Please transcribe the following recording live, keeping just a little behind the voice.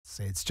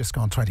It's just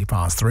gone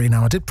 3:20.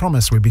 Now, I did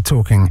promise we'd be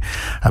talking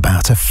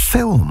about a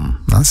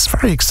film. That's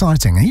very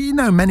exciting. You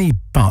know, many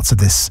parts of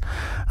this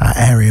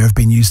area have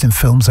been used in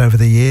films over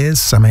the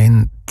years. I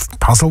mean,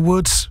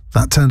 Puzzlewood,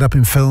 that turned up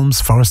in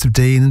films. Forest of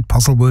Dean,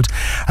 Puzzlewood.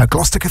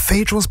 Gloucester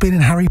Cathedral's been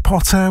in Harry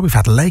Potter. We've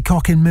had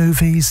Laycock in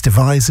movies,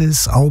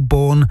 Devizes,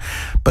 Oldbourne.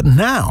 But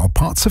now,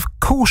 parts of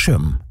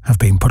Corsham have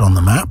been put on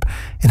the map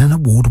in an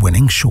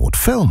award-winning short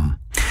film.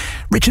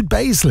 Richard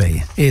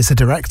Bazley is a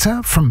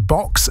director from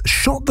Box,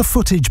 shot the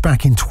footage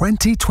back in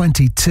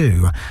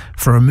 2022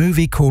 for a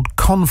movie called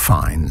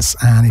Confines,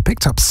 and he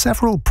picked up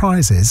several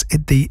prizes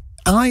at the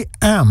I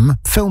Am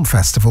Film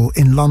Festival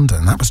in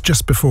London. That was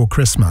just before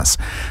Christmas.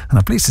 And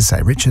I'm pleased to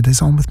say Richard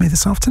is on with me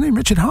this afternoon.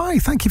 Richard, hi,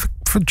 thank you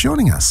for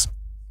joining us.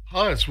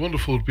 Hi, it's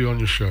wonderful to be on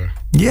your show.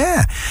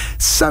 Yeah.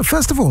 So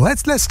first of all,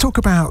 let's talk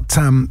about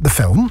the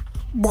film.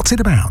 What's it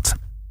about?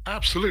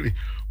 Absolutely.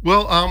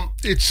 Well,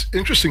 it's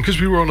interesting because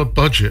we were on a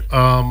budget.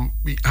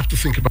 We have to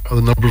think about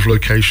the number of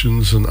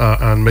locations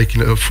and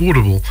making it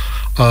affordable.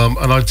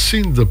 And I'd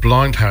seen the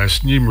Blind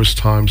House numerous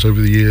times over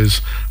the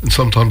years, and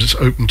sometimes it's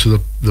open to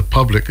the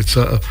public. It's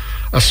a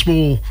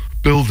small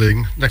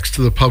building next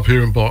to the pub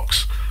here in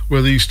Box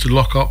where they used to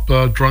lock up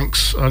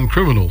drunks and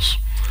criminals.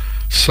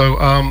 So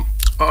I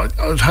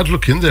had a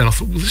look in there and I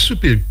thought, well, this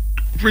would be a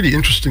really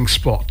interesting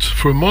spot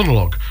for a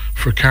monologue,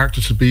 for a character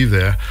to be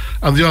there.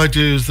 And the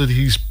idea is that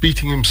he's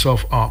beating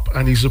himself up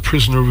and he's a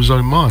prisoner of his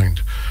own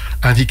mind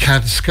and he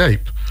can't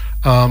escape.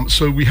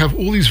 So we have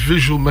all these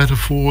visual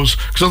metaphors,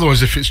 because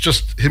otherwise if it's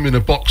just him in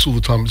a box all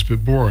the time, it's a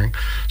bit boring.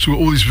 So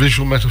all these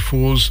visual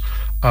metaphors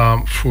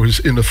for his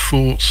inner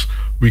thoughts.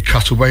 We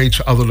cut away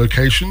to other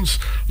locations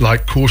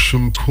like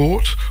Corsham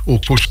Court or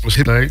Corsham's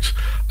Hillgate,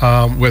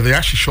 where they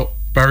actually shot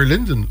Barry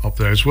Lyndon up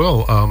there as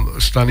well,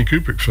 a Stanley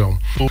Kubrick film.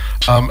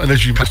 And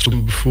as you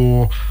mentioned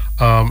before,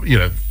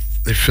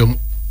 they film.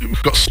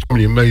 We've got so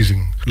many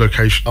amazing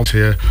locations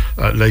here.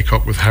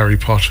 Laycock with Harry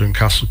Potter and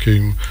Castle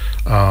Combe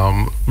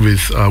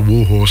with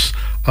Warhorse.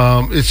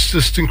 It's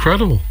just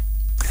incredible.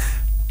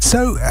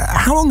 So,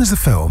 how long is the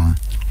film?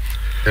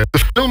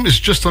 The film is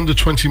just under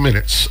 20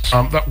 minutes.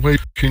 That way you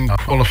can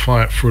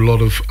qualify it for a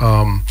lot of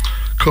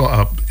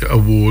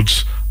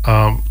awards.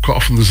 Quite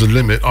often there's a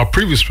limit. Our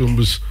previous film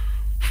was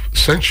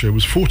Censure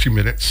was 40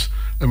 minutes,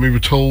 and we were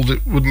told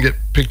it wouldn't get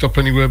picked up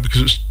anywhere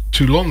because it's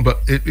too long, but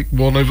it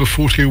won over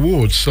 40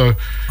 awards, so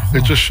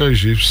it just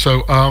shows you.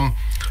 So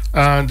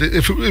and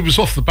if it was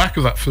off the back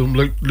of that film,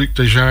 Luc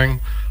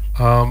Desjardins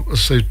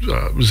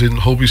was in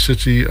Holby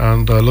City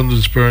and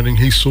London's Burning.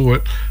 He saw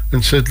it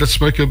and said, let's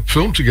make a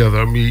film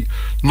together, and we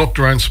knocked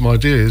around some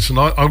ideas. And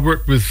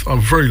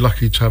I'm very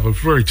lucky to have a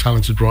very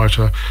talented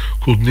writer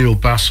called Neil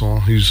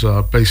Basson, who's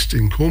based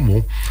in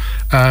Cornwall,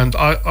 and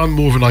I'm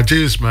more of an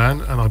ideas man,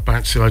 and I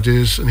bounce the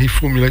ideas and he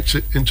formulates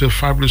it into a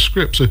fabulous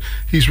script. So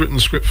he's written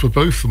the script for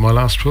both of my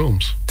last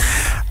films.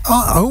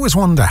 I always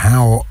wonder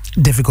how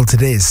difficult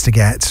it is to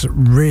get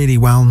really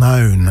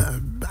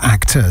well-known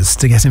actors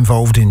to get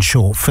involved in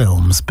short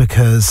films,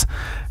 because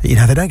they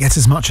don't get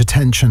as much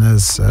attention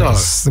as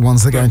the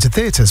ones that go into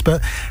theatres.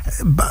 But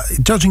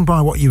judging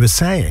by what you were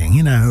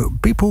saying,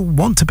 people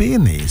want to be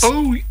in these.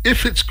 Oh,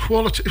 if it's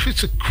quality, if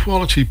it's a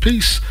quality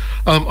piece.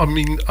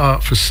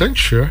 For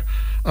Censure,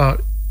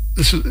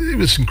 it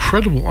was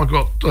incredible. I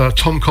got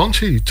Tom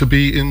Conti to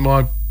be in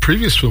my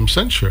previous film,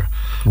 Censure.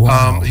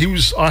 Wow.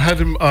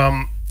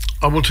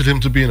 I wanted him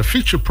to be in a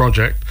feature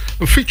project,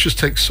 and features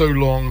take so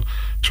long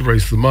to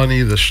raise the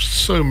money. There's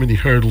so many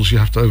hurdles you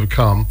have to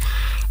overcome.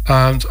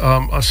 And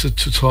I said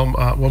to Tom,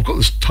 I've got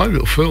this tiny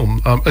little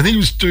film. And he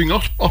was doing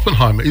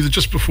Oppenheimer, either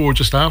just before or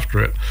just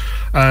after it.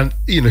 And,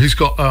 he's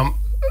got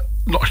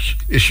not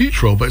a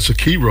huge role, but it's a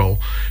key role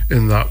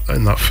in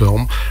that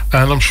film.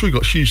 And I'm sure he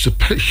got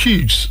a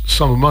huge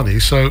sum of money.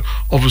 So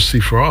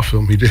obviously for our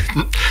film he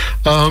didn't,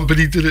 but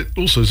he did it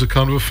also as a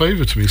kind of a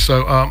favour to me.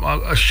 So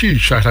a huge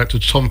shout out to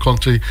Tom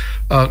Conti,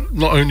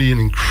 not only an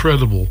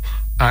incredible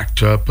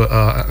actor but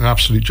an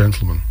absolute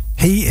gentleman.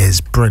 He is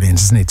brilliant,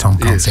 isn't he, Tom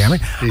Conti?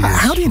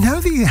 How do you know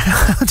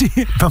how do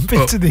you bump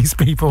into these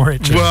people,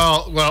 Richard?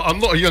 Well, I'm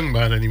not a young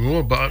man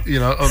anymore, but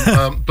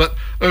but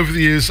over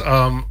the years,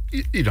 I've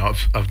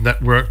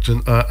networked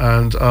and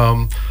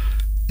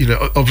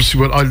obviously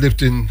when I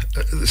lived in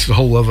this is a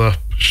whole other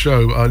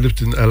show. I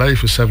lived in LA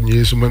for 7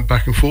 years and went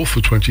back and forth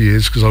for 20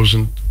 years because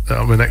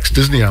I'm an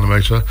ex-Disney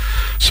animator.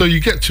 So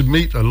you get to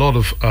meet a lot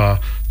of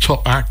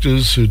top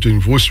actors who are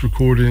doing voice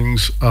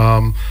recordings.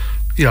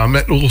 I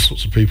met all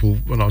sorts of people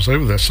when I was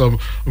over there. So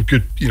I'm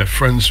good,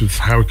 friends with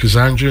Howard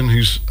Kazanjian,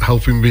 who's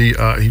helping me.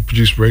 He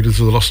produced Raiders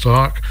of the Lost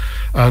Ark,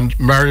 and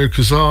Mario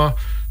Casar,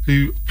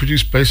 who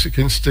produced Basic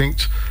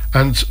Instinct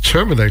and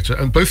Terminator.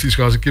 And both these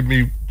guys have given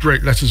me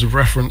great letters of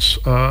reference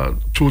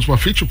towards my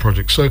feature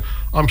project. So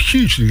I'm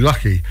hugely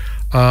lucky.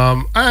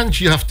 And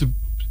you have to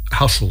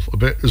hustle a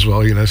bit as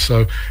well,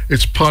 So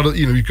it's part of,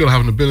 you've got to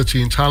have an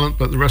ability and talent,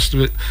 but the rest of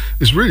it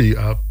is really,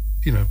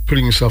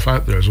 putting yourself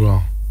out there as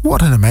well.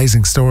 What an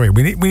amazing story.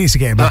 We need to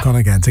get him back on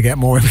again to get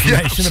more information.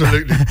 Yeah,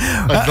 absolutely.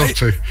 I'd love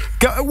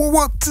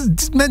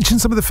to. Mention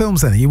some of the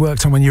films then that you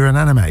worked on when you were an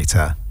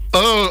animator.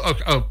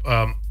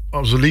 I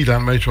was a lead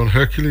animator on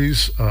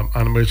Hercules,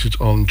 animated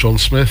on John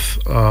Smith,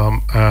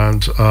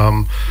 and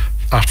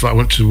after that I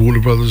went to Warner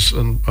Brothers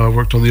and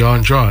worked on The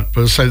Iron Giant.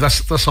 But as I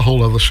say, that's a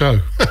whole other show.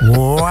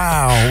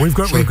 Wow, we've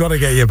got to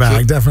get you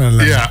back,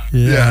 definitely.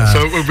 Yeah.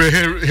 So we're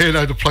here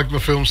now to plug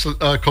the films,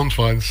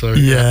 Confines. So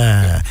Do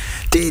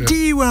you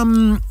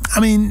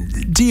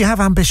do you have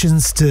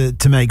ambitions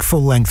to make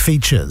full-length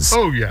features?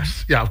 Oh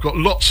yes, yeah. I've got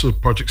lots of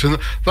projects, and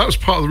that was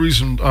part of the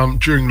reason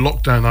during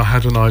lockdown I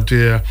had an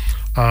idea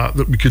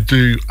that we could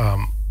do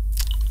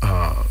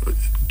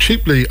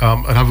cheaply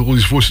and have all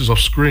these voices off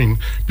screen,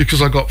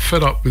 because I got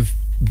fed up with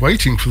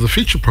waiting for the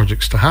feature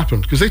projects to happen,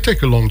 because they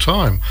take a long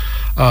time.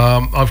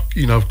 I've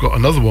got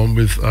another one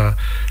with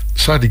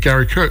sadly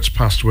Gary Kurtz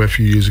passed away a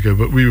few years ago,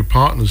 but we were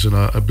partners in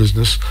a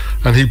business,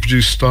 and he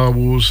produced Star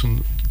Wars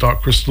and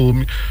Dark Crystal.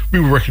 We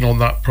were working on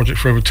that project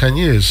for over 10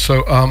 years.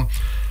 So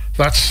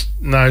that's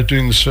now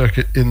doing the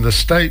circuit in the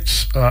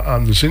States,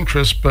 and there's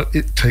interest, but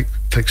it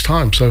takes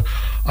time. So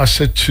I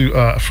said to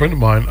a friend of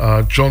mine,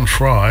 John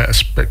Fry, a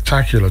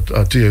spectacular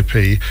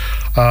DOP,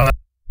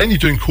 only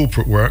doing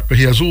corporate work, but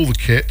he has all the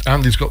kit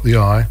and he's got the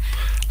eye.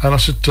 And I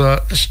said,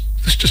 let's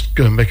just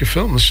go and make a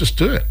film. Let's just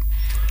do it.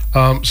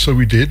 So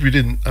we did. We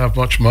didn't have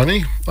much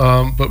money,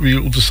 but we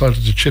all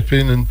decided to chip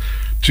in and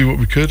do what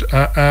we could.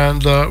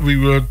 And we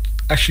were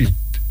actually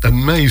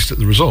amazed at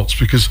the results,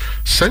 because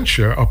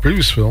Censure, our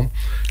previous film,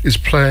 is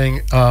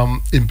playing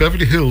in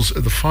Beverly Hills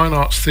at the Fine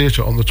Arts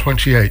Theatre on the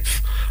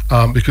 28th,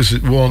 because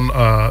it won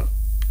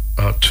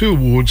 2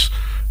 awards,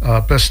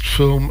 Best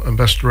Film and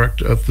Best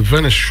Director at the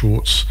Venice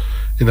Shorts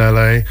in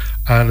LA,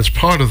 and as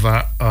part of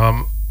that,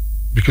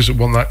 because it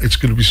won that, it's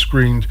going to be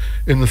screened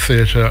in the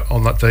theatre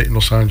on that date in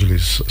Los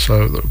Angeles.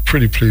 So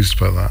pretty pleased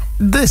about that.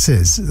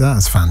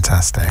 That's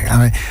fantastic. I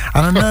mean,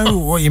 and I know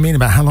what you mean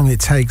about how long it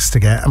takes to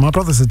get. And my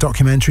brother's a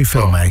documentary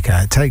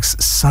filmmaker. It takes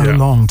so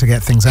long to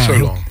get things out.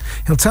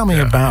 He'll tell me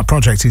about a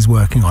project he's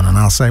working on, and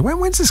I'll say,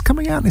 when's this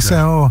coming out? And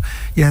he'll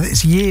say,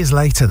 it's years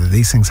later that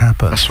these things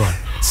happen. That's right.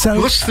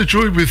 So that's the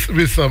joy with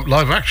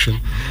live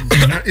action,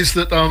 is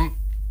that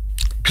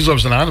because I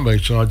was an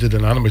animator, I did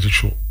an animated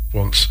short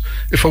once.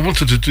 If I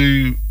wanted to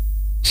do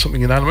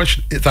something in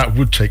animation, that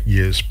would take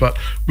years. But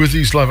with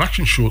these live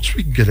action shorts,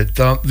 we can get it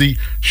done. The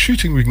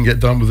shooting we can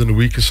get done within a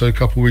week or so, a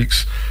couple of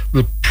weeks.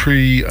 The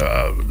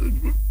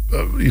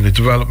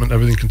development,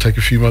 everything can take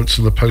a few months,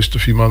 and the post a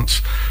few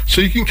months. So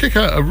you can kick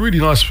out a really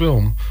nice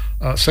film.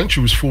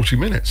 Censure was 40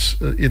 minutes,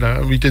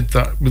 and we did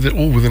that with it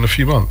all within a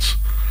few months.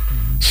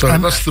 So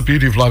that's the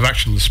beauty of live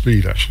action, the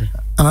speed, actually.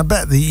 And I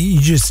bet that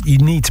you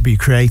need to be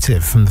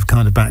creative from the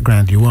kind of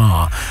background you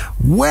are.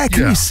 Where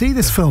can you see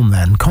this film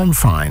then,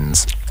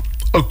 Confines?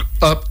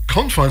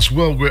 Confines,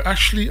 well, we're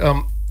actually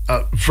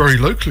very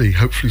locally,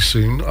 hopefully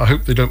soon. I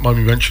hope they don't mind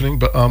me mentioning,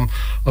 but I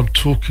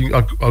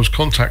was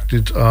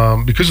contacted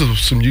because of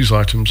some news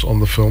items on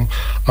the film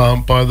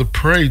by the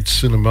Parade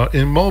Cinema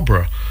in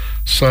Marlborough.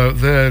 So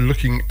they're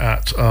looking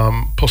at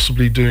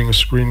possibly doing a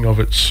screening of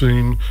it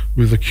soon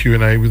with a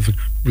Q&A with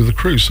the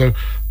crew. So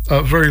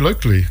very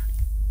locally.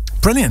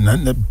 Brilliant.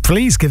 And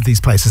please give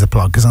these places a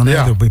plug, because I know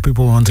there'll be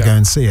people who want to go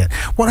and see it.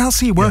 What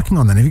else are you working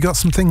on then? Have you got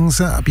some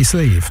things up your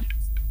sleeve?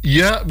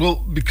 Yeah, well,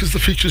 because the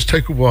features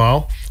take a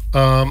while.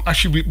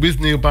 Actually, with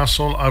Neil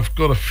Basson, I've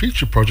got a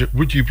feature project,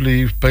 would you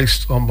believe,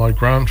 based on my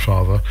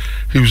grandfather,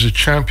 who was a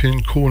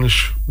champion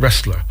Cornish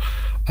wrestler.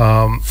 He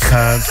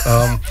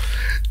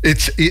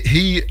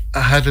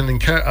had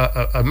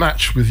a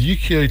match with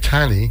Yukio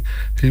Tani,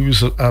 who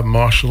was a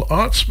martial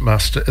arts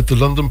master at the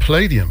London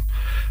Palladium.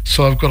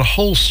 So I've got a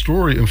whole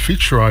story and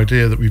feature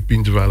idea that we've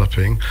been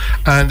developing,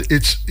 and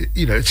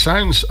it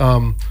sounds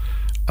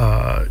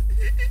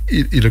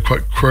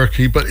quite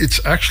quirky, but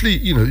it's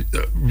actually,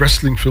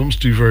 wrestling films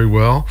do very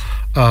well,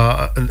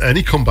 and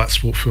any combat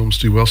sport films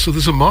do well. So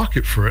there's a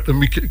market for it, and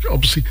we could,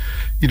 obviously,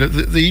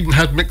 they even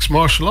had mixed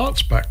martial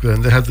arts back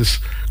then. They had this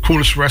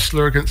Cornish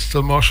wrestler against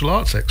a martial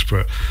arts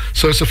expert.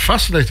 So it's a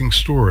fascinating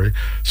story.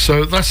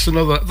 So that's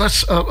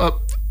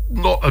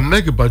not a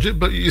mega budget,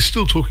 but you're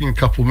still talking a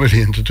couple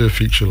million to do a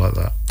feature like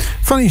that.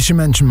 Funny you should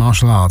mention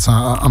martial arts.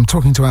 I'm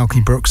talking to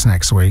Elkie Brooks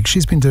next week.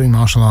 She's been doing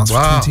martial arts for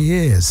 20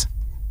 years.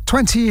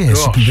 20 years.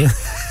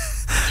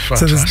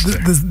 So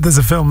there's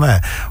a film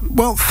there.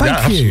 Well,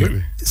 thank you.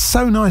 Absolutely.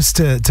 So nice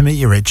to meet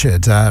you,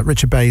 Richard.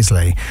 Richard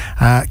Bazley.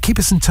 Keep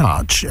us in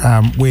touch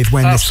with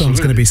when this film's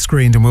going to be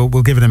screened, and we'll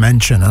give it a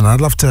mention. And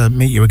I'd love to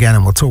meet you again,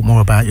 and we'll talk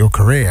more about your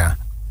career.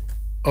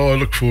 Oh, I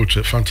look forward to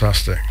it.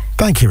 Fantastic.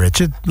 Thank you,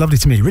 Richard. Lovely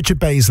to meet you. Richard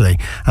Bazley.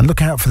 And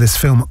look out for this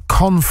film,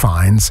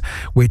 Confines,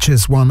 which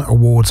has won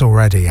awards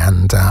already,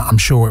 and I'm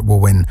sure it will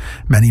win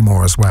many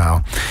more as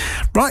well.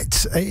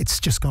 Right, it's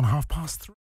just gone 3:30.